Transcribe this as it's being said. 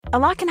A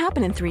lot can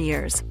happen in 3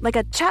 years, like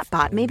a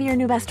chatbot may be your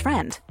new best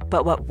friend.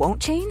 But what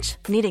won't change?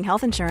 Needing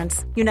health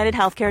insurance. United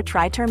Healthcare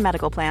Tri-Term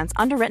Medical Plans,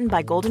 underwritten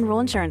by Golden Rule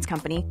Insurance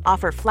Company,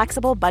 offer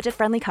flexible,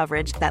 budget-friendly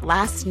coverage that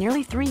lasts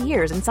nearly 3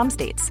 years in some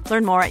states.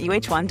 Learn more at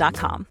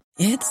uh1.com.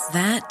 It's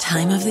that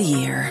time of the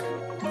year.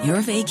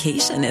 Your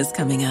vacation is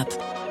coming up.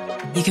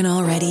 You can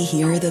already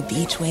hear the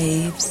beach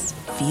waves,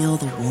 feel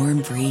the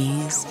warm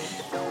breeze,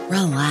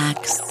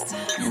 relax,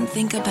 and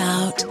think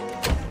about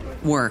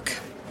work.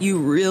 You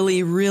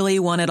really, really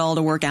want it all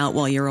to work out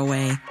while you're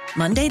away.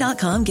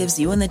 Monday.com gives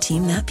you and the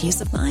team that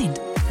peace of mind.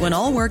 When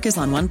all work is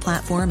on one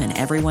platform and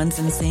everyone's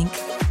in sync,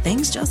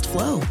 things just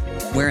flow.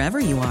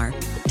 Wherever you are,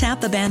 tap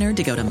the banner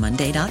to go to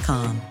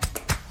Monday.com.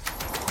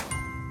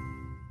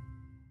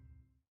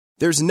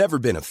 There's never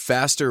been a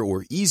faster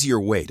or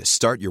easier way to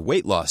start your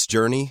weight loss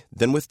journey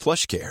than with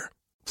PlushCare.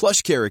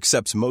 PlushCare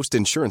accepts most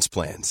insurance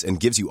plans and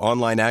gives you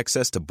online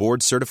access to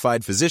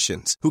board-certified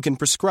physicians who can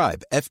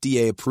prescribe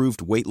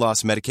FDA-approved weight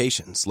loss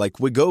medications like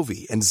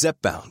Wegovy and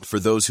Zepbound for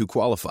those who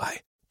qualify.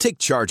 Take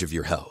charge of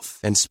your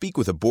health and speak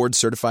with a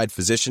board-certified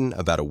physician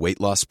about a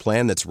weight loss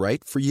plan that's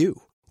right for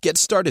you. Get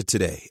started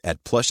today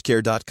at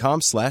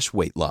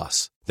plushcare.com/weight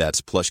loss.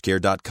 That's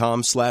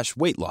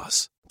plushcare.com/weight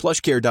loss.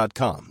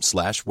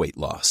 plushcare.com/weight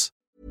loss.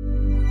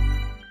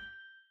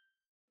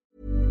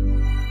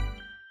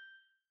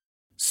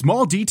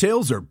 Small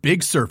details are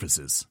big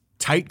surfaces.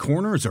 Tight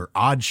corners are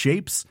odd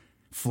shapes.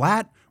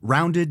 Flat,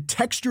 rounded,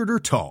 textured, or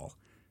tall.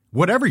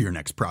 Whatever your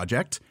next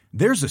project,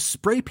 there's a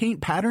spray paint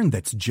pattern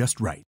that's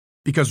just right.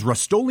 Because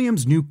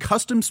Rust-Oleum's new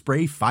Custom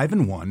Spray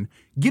 5-in-1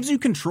 gives you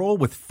control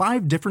with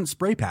 5 different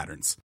spray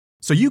patterns.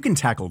 So you can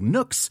tackle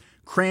nooks,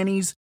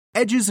 crannies,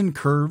 edges, and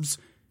curves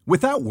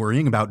without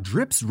worrying about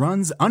drips,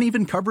 runs,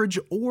 uneven coverage,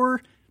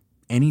 or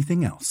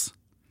anything else.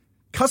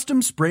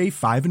 Custom Spray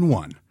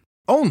 5-in-1.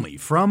 Only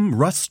from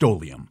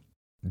Rust-Oleum.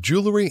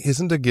 Jewelry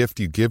isn't a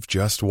gift you give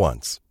just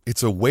once.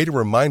 It's a way to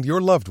remind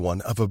your loved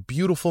one of a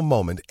beautiful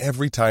moment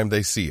every time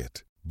they see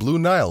it. Blue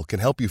Nile can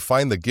help you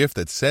find the gift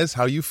that says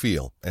how you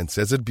feel and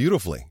says it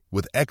beautifully,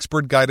 with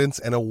expert guidance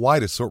and a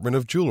wide assortment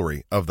of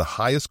jewelry of the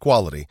highest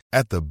quality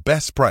at the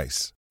best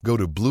price. Go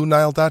to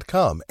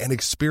BlueNile.com and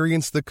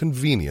experience the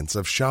convenience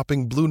of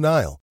shopping Blue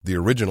Nile, the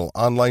original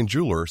online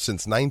jeweler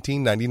since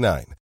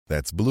 1999.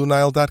 That's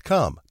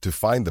BlueNile.com to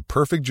find the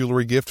perfect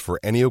jewelry gift for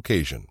any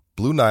occasion.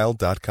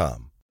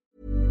 BlueNile.com.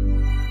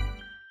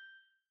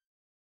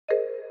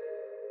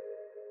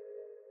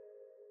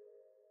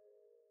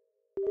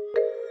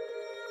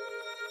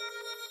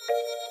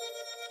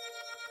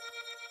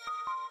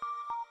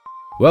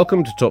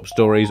 Welcome to Top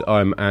Stories,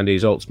 I'm Andy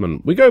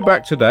Zaltzman. We go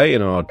back today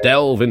in our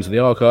delve into the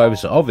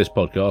archives of this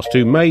podcast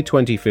to May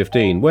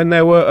 2015, when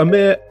there were a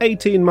mere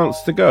 18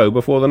 months to go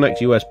before the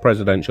next US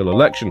presidential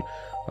election.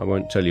 I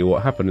won't tell you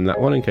what happened in that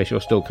one in case you're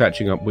still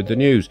catching up with the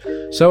news.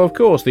 So of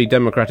course the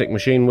Democratic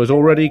machine was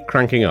already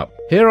cranking up.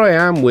 Here I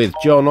am with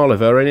John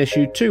Oliver in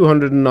issue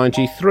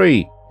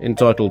 293,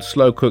 entitled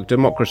Slow Cook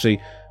Democracy,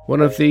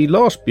 one of the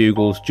last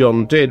bugles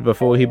John did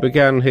before he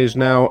began his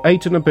now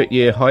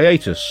 8-and-a-bit-year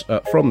hiatus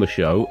from the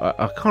show.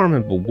 I can't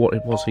remember what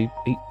it was he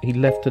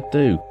left to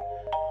do.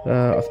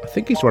 I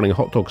think he's running a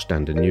hot dog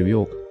stand in New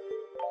York.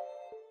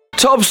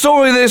 Top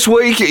story this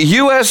week,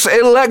 US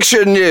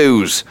election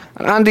news.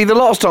 Andy, the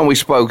last time we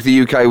spoke,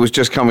 the UK was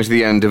just coming to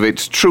the end of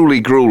its truly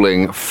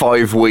gruelling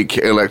 5-week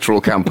electoral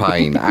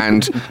campaign.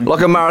 And like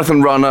a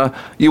marathon runner,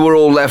 you were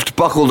all left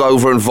buckled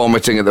over and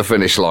vomiting at the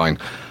finish line.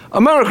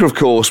 America, of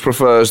course,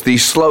 prefers the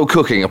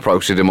slow-cooking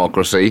approach to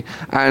democracy,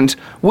 and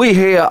we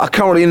here are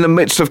currently in the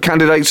midst of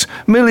candidates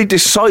merely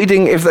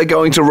deciding if they're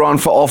going to run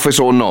for office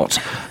or not,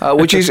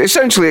 which is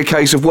essentially a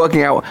case of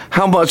working out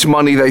how much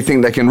money they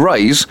think they can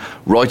raise,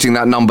 writing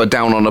that number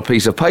down on a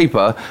piece of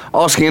paper,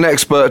 asking an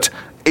expert,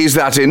 is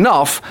that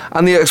enough?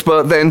 And the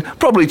expert then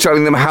probably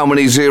telling them how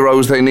many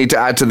zeros they need to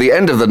add to the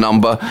end of the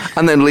number,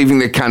 and then leaving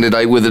the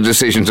candidate with a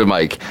decision to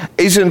make.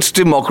 Isn't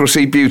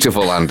democracy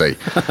beautiful, Andy?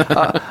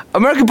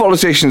 American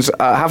politicians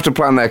have to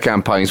plan their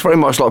campaigns very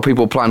much like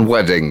people plan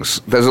weddings.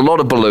 There's a lot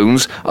of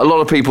balloons, a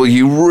lot of people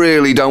you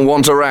really don't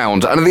want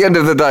around, and at the end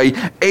of the day,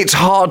 it's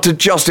hard to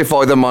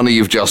justify the money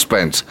you've just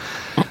spent.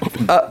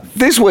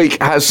 This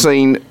week has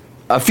seen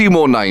a few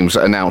more names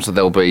announced that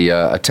they'll be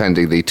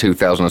attending the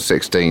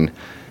 2016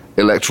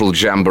 electoral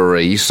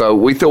jamboree, so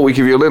we thought we'd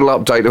give you a little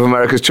update of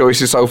America's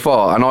choices so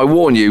far, and I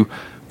warn you,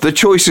 the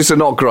choices are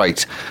not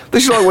great.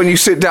 This is like when you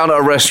sit down at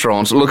a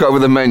restaurant, look over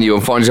the menu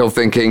and find yourself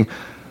thinking,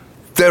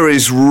 there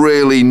is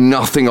really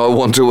nothing I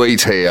want to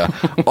eat here.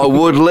 I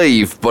would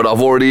leave, but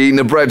I've already eaten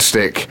a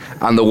breadstick,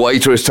 and the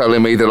waiter is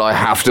telling me that I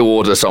have to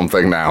order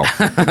something now.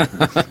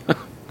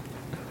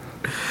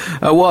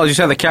 Well, as you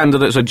say, the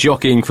candidates are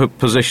jockeying for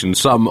position,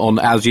 some on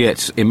as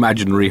yet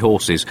imaginary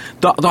horses.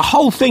 The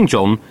whole thing,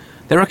 John,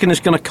 they reckon it's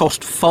going to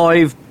cost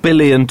 $5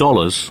 billion.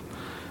 I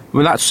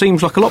mean, that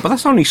seems like a lot, but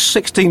that's only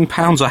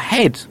 £16 a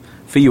head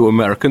for you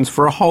Americans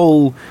for a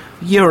whole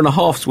year and a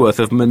half's worth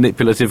of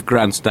manipulative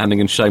grandstanding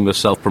and shameless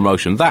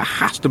self-promotion. That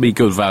has to be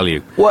good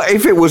value. Well,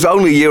 if it was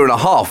only a year and a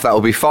half, that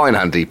would be fine,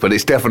 Andy, but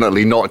it's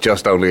definitely not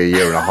just only a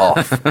year and a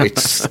half.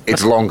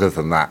 It's longer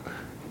than that.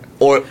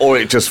 Or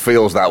it just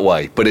feels that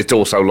way, but it's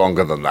also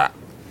longer than that.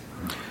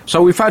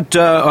 So we've had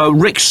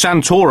Rick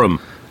Santorum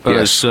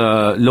has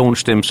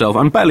launched himself,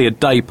 and barely a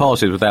day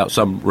passes without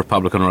some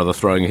Republican or other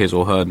throwing his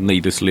or her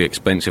needlessly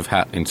expensive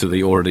hat into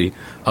the already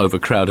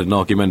overcrowded and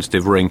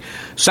argumentative ring.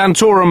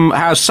 Santorum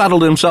has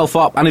saddled himself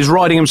up and is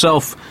riding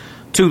himself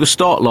to the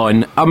start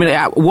line. I mean,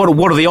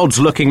 what are the odds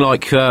looking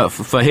like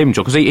for him,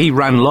 John? Because he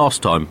ran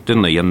last time,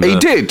 didn't he? And, he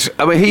did.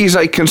 I mean, he's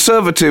a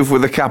conservative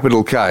with a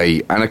capital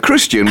K and a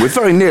Christian with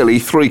very nearly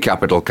 3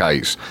 capital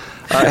Ks.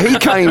 He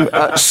came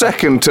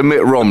second to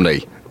Mitt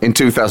Romney in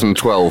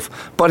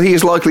 2012, but he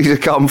is likely to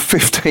come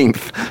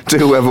 15th to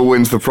whoever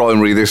wins the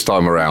primary this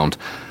time around.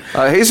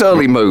 His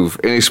early move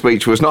in his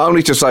speech was not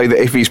only to say that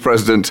if he's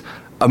president,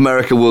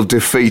 America will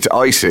defeat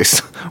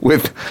ISIS,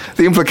 with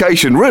the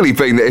implication really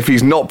being that if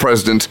he's not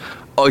president,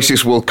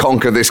 ISIS will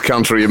conquer this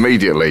country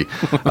immediately.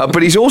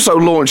 But he's also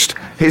launched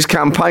his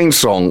campaign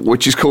song,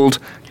 which is called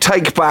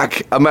Take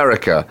Back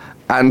America.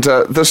 And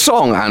the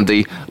song,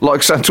 Andy,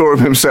 like Santorum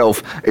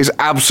himself, is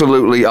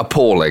absolutely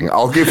appalling.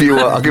 I'll give you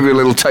a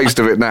little taste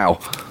of it now.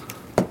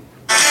 Isn't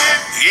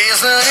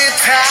it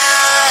time?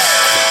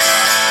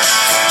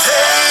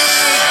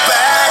 Take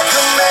back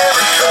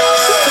America.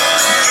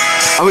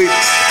 I mean,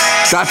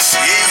 that's...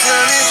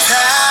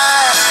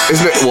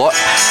 Isn't it what?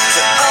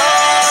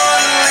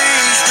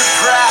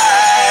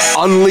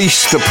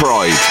 Unleash the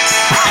pride.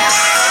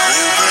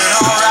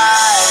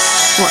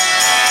 What?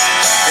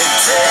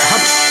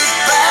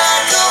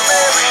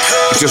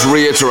 Just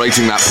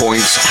reiterating that point,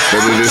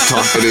 that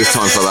it is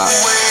time for that.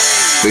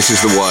 This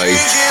is the way.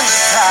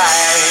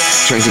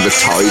 Changing the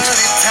tide.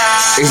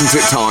 Isn't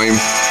it time?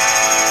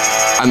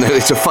 And then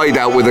it's a fade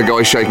out with a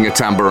guy shaking a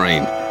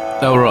tambourine.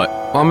 Oh, right.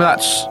 Well,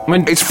 I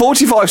mean, it's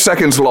 45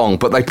 seconds long,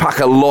 but they pack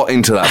a lot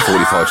into that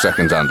 45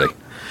 seconds, Andy.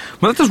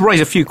 Well, that does raise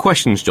a few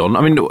questions, John.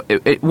 I mean,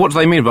 what do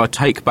they mean by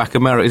Take Back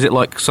America? Is it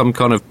like some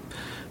kind of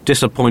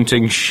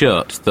disappointing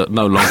shirt that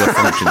no longer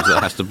functions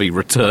that has to be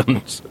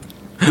returned?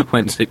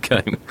 Whence it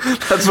came.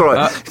 That's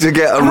right, to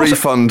get a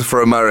refund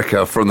for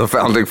America from the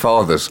Founding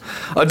Fathers.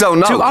 I don't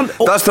know.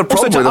 That's the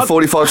problem with a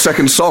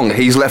 45-second song.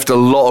 He's left a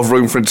lot of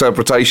room for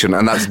interpretation,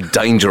 and that's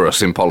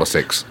dangerous in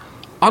politics.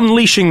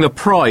 Unleashing the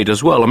pride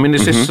as well. I mean,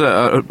 is this?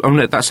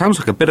 That sounds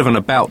like a bit of an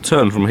about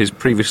turn from his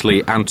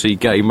previously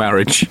anti-gay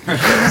marriage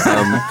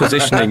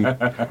positioning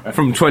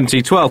from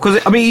 2012.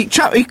 Because I mean,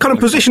 he kind of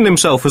positioned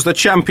himself as the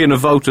champion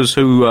of voters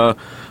who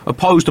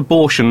opposed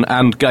abortion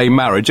and gay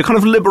marriage, a kind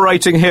of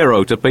liberating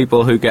hero to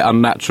people who get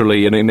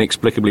unnaturally and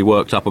inexplicably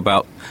worked up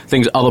about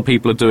things other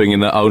people are doing in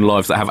their own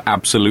lives that have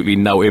absolutely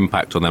no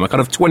impact on them. A kind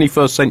of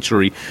 21st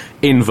century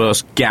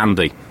inverse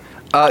Gandhi.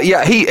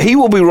 He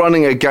will be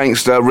running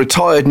against a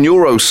retired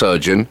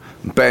neurosurgeon,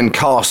 Ben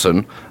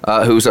Carson,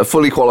 who's a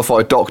fully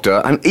qualified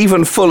doctor and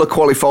even fuller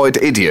qualified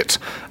idiot,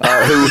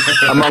 who,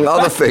 among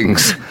other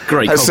things,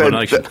 has said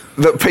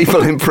that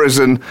people in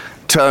prison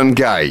turn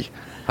gay.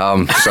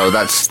 So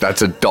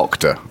that's a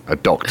doctor. A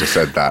doctor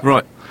said that.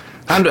 Right.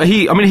 And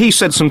he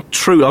said some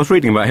true... I was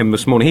reading about him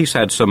this morning. He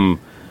said some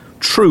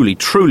truly,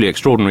 truly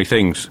extraordinary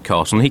things,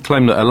 Carson. He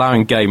claimed that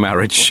allowing gay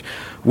marriage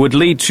would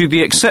lead to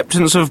the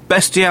acceptance of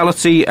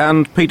bestiality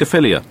and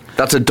paedophilia.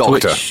 That's a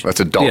doctor. That's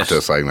a doctor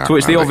saying that. To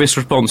which the obvious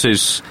response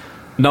is,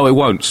 no, it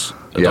won't,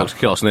 Dr.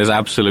 Carson. There's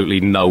absolutely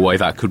no way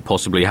that could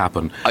possibly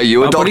happen. Are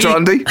you a doctor,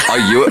 Andy?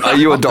 Are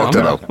you a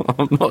doctor, though?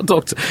 I'm not a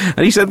doctor.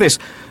 And he said this.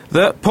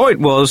 The point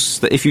was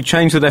that if you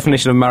change the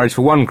definition of marriage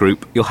for one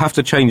group, you'll have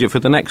to change it for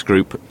the next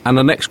group and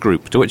the next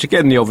group, to which,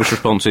 again, the obvious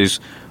response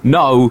is,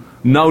 no.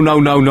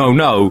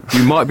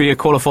 You might be a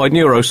qualified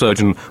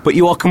neurosurgeon, but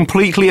you are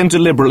completely and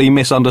deliberately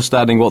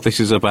misunderstanding what this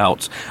is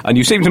about. And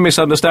you seem to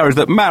misunderstand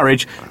that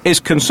marriage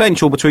is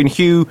consensual between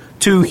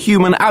two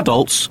human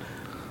adults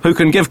who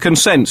can give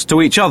consent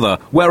to each other,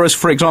 whereas,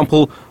 for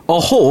example, a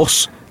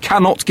horse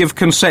cannot give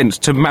consent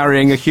to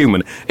marrying a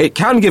human. It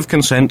can give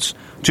consent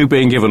to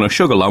being given a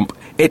sugar lump.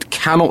 It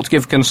cannot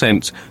give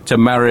consent to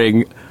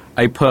marrying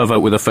a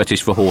pervert with a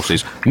fetish for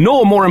horses.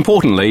 Nor, more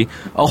importantly,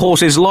 a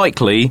horse is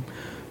likely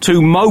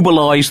to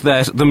mobilise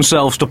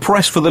themselves to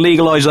press for the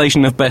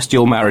legalisation of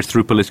bestial marriage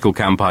through political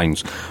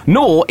campaigns.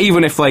 Nor,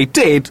 even if they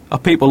did, are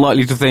people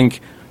likely to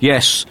think,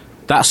 yes,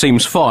 that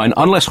seems fine,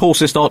 unless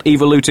horses start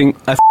evoluting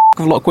a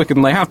lot quicker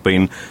than they have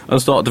been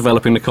and start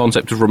developing the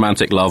concept of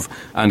romantic love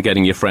and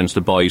getting your friends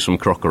to buy you some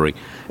crockery.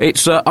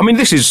 It's,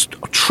 this is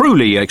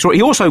truly extraordinary.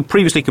 He also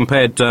previously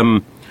compared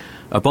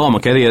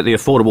Obamacare, the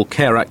Affordable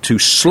Care Act, to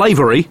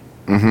slavery.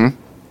 Mm-hmm.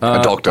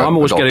 A doctor. I'm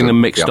always getting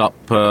them mixed up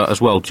as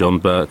well, John,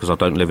 because I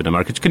don't live in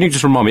America. Can you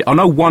just remind me? I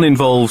know one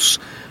involves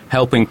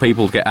helping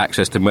people get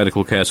access to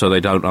medical care so they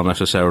don't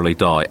unnecessarily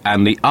die,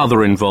 and the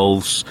other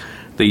involves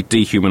the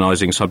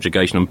dehumanising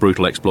subjugation and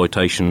brutal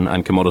exploitation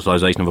and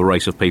commoditisation of a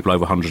race of people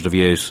over hundreds of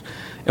years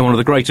in one of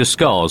the greatest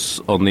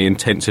scars on the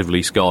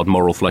intensively scarred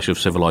moral flesh of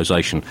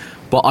civilization.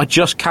 But I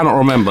just cannot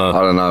remember. I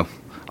don't know.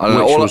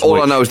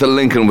 All I know is that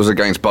Lincoln was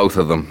against both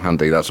of them,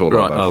 Andy. That's all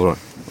I know. Oh, right.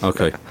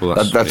 Okay, well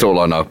that's all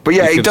I know. But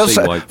yeah, he does.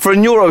 For a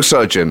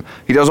neurosurgeon,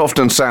 he does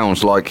often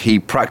sound like he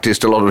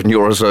practiced a lot of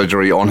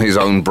neurosurgery on his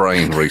own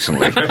brain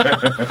recently.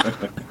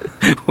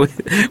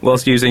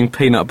 Whilst using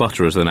peanut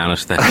butter as an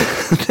anaesthetic.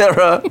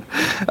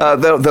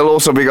 They'll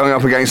also be going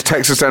up against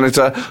Texas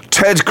Senator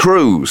Ted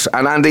Cruz.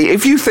 And Andy,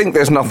 if you think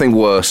there's nothing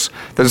worse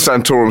than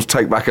Santorum's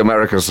Take Back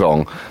America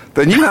song,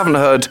 then you haven't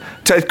heard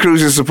Ted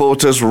Cruz's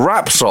supporters'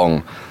 rap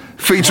song,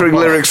 featuring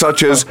lyrics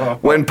such as,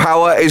 when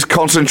power is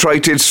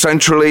concentrated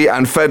centrally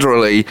and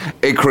federally,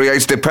 it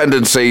creates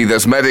dependency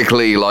that's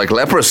medically like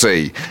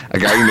leprosy.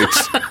 Again,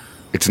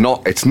 it's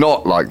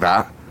not like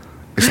that.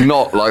 It's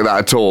not like that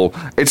at all.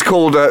 It's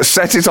called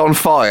Set It On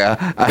Fire.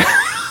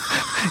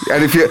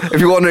 And if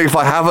you're wondering if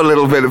I have a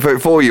little bit of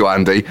it for you,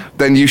 Andy,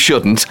 then you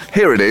shouldn't.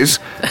 Here it is.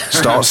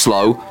 Start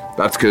slow.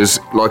 That's because,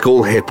 like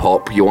all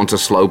hip-hop, you want a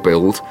slow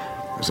build.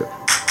 Is it?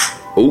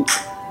 Oh,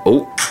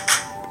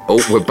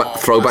 we're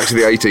throwback to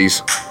the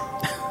 80s.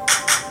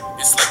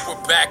 It's like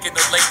we're back in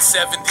the late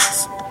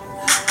 70s.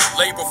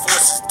 Labor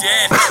force is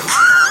dead.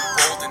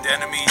 Emboldened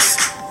enemies.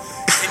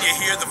 Can you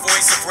hear the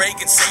voice of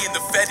Reagan saying the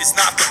Fed is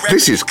not the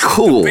This is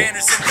cool.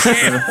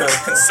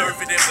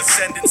 Conservative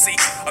ascendancy.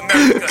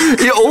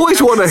 America. You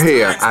always want to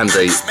hear,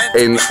 Andy,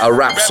 in a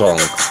rap song,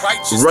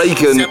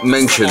 Reagan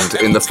mentioned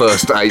in the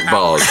first 8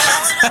 bars.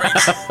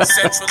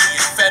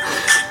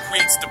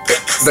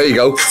 There you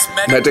go.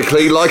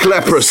 Medically like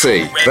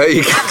leprosy. There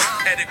you go.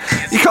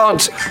 You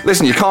can't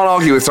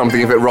argue with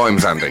something if it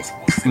rhymes, Andy.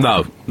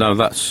 No,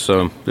 that's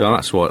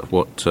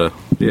what.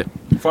 Yeah.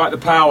 Fight the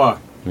power.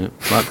 Yeah,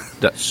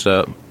 that's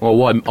I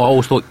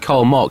always thought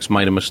Karl Marx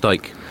made a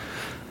mistake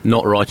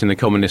not writing the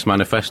Communist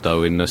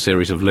Manifesto in a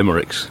series of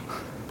limericks.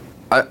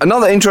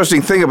 Another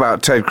interesting thing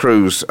about Ted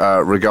Cruz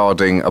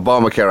regarding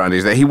Obamacare, Andy,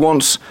 is that he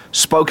once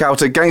spoke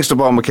out against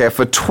Obamacare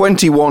for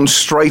 21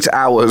 straight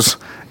hours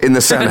in the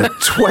Senate.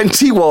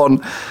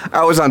 21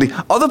 hours, Andy.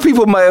 Other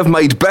people may have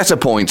made better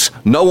points.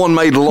 No one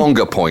made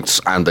longer points,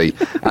 Andy.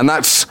 And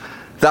that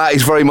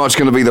is very much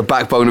going to be the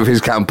backbone of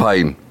his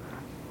campaign.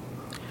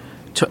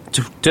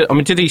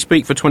 Did he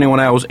speak for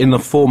 21 hours in the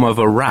form of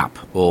a rap,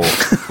 or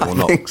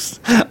not?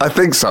 I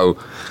think so.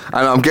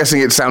 And I'm guessing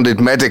it sounded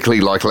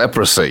medically like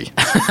leprosy.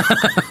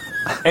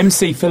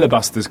 MC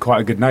Filibuster's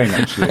quite a good name,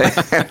 actually.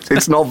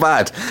 It's not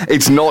bad.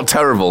 It's not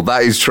terrible.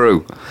 That is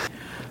true.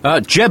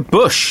 Jeb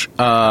Bush,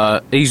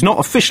 he's not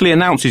officially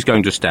announced he's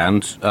going to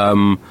stand,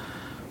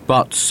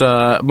 but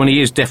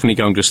he is definitely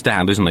going to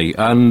stand, isn't he?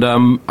 And,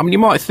 you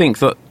might think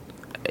that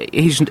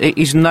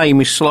his name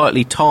is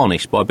slightly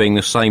tarnished by being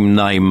the same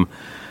name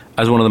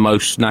as one of the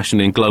most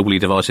nationally and globally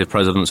divisive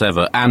presidents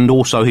ever, and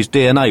also his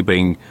DNA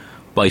being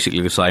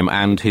basically the same,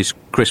 and his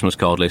Christmas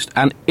card list.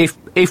 And if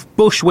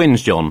Bush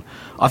wins, John,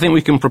 I think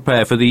we can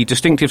prepare for the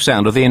distinctive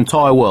sound of the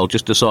entire world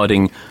just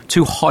deciding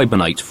to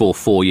hibernate for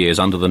 4 years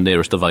under the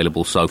nearest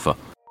available sofa.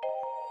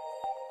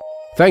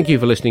 Thank you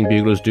for listening,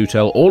 Buglers. Do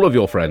tell all of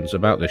your friends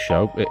about this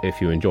show, if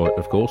you enjoy it,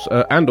 of course,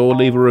 and or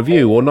leave a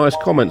review or nice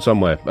comment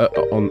somewhere,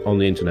 on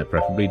the internet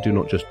preferably. Do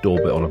not just daub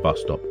it on a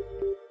bus stop.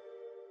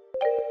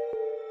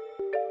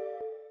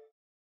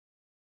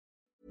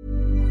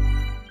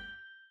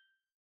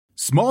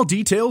 Small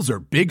details are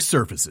big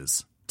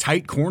surfaces.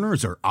 Tight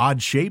corners are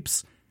odd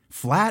shapes.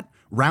 Flat,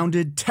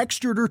 rounded,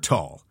 textured, or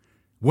tall.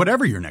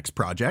 Whatever your next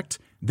project,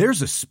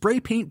 there's a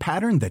spray paint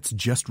pattern that's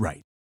just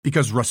right.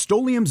 Because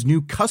Rust-Oleum's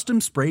new Custom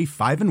Spray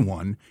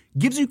 5-in-1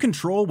 gives you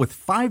control with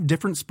 5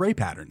 different spray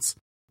patterns.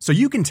 So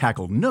you can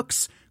tackle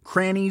nooks,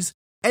 crannies,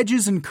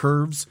 edges, and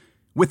curves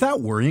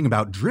without worrying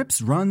about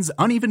drips, runs,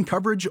 uneven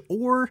coverage,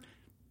 or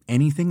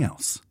anything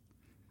else.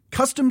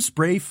 Custom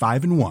Spray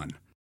 5-in-1.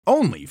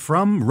 Only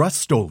from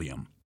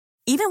Rust-Oleum.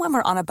 Even when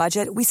we're on a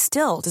budget, we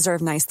still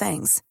deserve nice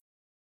things.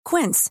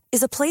 Quince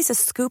is a place to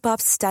scoop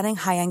up stunning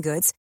high-end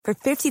goods for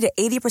 50 to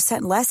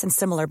 80% less than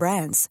similar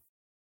brands.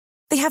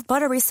 They have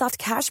buttery soft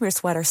cashmere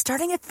sweaters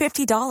starting at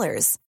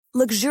 $50,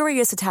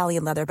 luxurious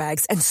Italian leather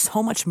bags, and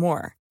so much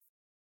more.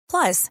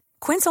 Plus,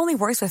 Quince only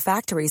works with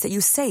factories that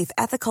use safe,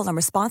 ethical, and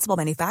responsible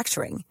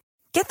manufacturing.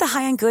 Get the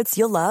high-end goods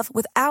you'll love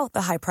without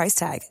the high price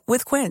tag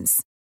with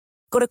Quince.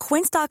 Go to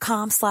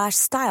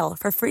quince.com/style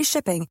for free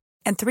shipping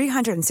and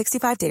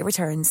 365-day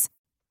returns.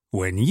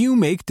 When you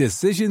make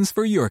decisions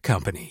for your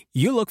company,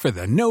 you look for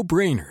the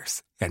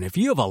no-brainers. And if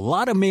you have a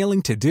lot of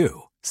mailing to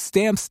do,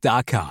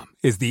 Stamps.com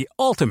is the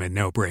ultimate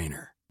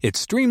no-brainer. It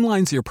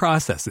streamlines your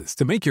processes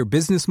to make your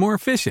business more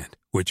efficient,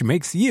 which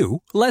makes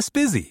you less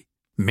busy.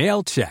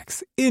 Mail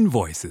checks,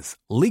 invoices,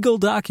 legal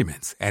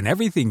documents, and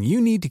everything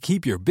you need to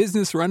keep your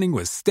business running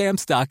with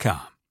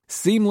Stamps.com.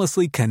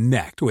 Seamlessly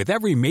connect with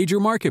every major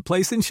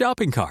marketplace and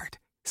shopping cart.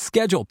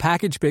 Schedule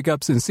package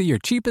pickups and see your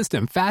cheapest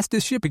and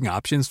fastest shipping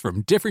options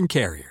from different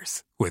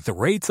carriers, with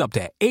rates up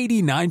to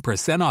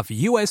 89% off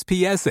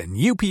USPS and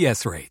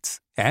UPS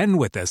rates. And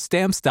with the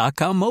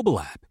Stamps.com mobile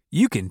app,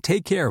 you can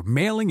take care of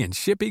mailing and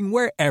shipping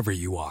wherever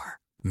you are.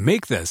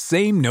 Make the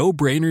same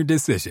no-brainer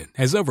decision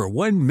as over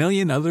 1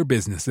 million other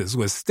businesses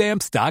with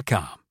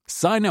Stamps.com.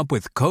 Sign up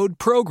with code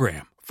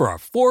PROGRAM for a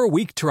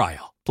 4-week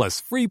trial, plus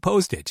free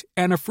postage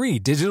and a free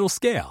digital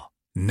scale.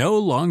 No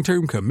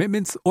long-term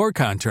commitments or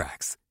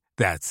contracts.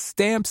 That's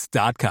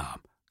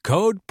Stamps.com.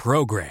 Code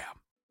PROGRAM.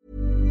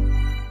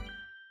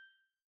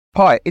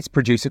 Hi, it's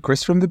producer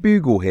Chris from The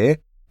Bugle here.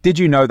 Did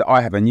you know that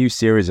I have a new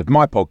series of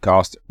my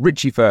podcast,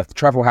 Richie Firth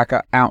Travel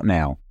Hacker, out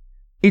now?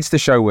 It's the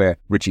show where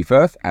Richie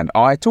Firth and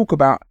I talk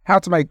about how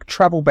to make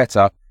travel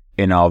better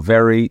in our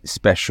very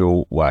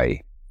special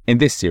way. In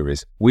this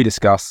series, we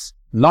discuss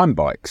Lime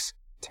bikes,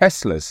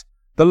 Teslas,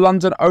 the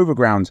London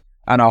Overground,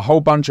 and a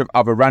whole bunch of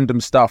other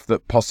random stuff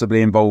that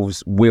possibly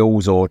involves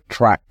wheels or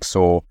tracks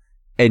or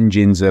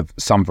engines of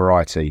some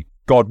variety.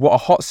 God, what a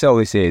hot sell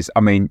this is. I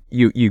mean,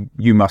 you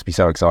must be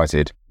so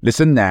excited.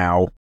 Listen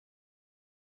now.